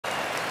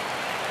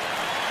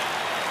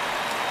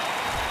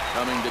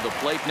Coming to the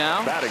plate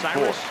now,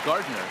 Cyrus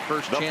Gardner.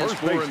 First chance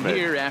for him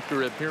here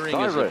after appearing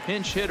as a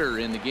pinch hitter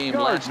in the game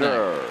last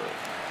night.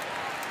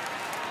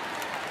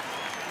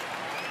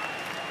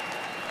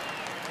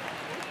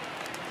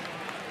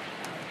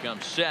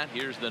 Comes set.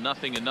 Here's the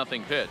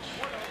 0-0 pitch.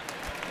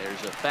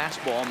 There's a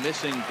fastball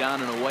missing,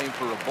 down and away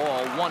for a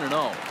ball. 1-0.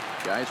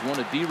 Guys, one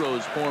of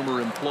D-Rose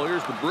former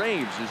employers, the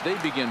Braves, as they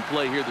begin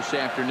play here this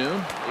afternoon.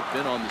 They've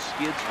been on the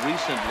skids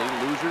recently,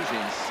 losers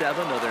in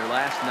 7 of their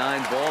last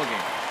 9 ball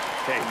games.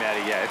 Hey,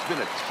 Matty, yeah, it's been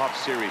a tough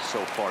series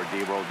so far,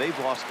 D-Rose. They've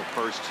lost the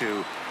first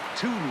two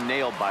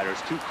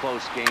nail-biters, 2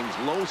 close games,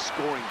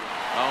 low-scoring.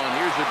 Oh, and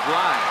here's a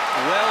drive.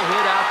 Well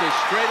hit out to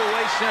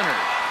straightaway center.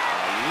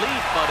 A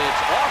leap, but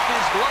it's off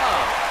his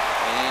glove.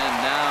 And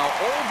now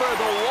over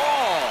the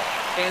wall.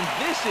 And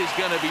this is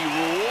going to be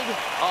ruled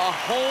a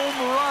home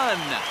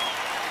run.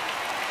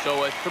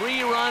 So a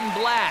 3-run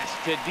blast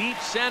to deep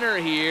center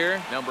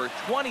here. Number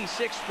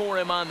 26 for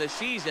him on the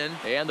season.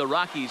 And the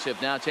Rockies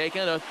have now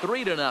taken a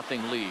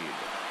 3-0 lead.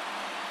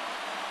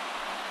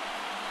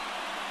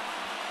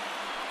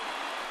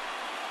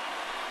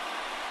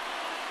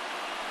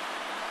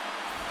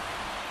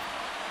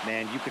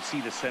 Man, you could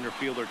see the center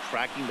fielder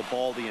tracking the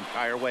ball the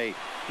entire way.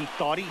 He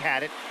thought he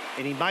had it,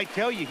 and he might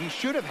tell you he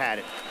should have had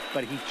it,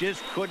 but he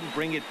just couldn't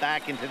bring it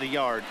back into the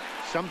yard.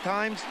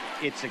 Sometimes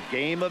it's a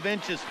game of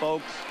inches,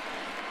 folks.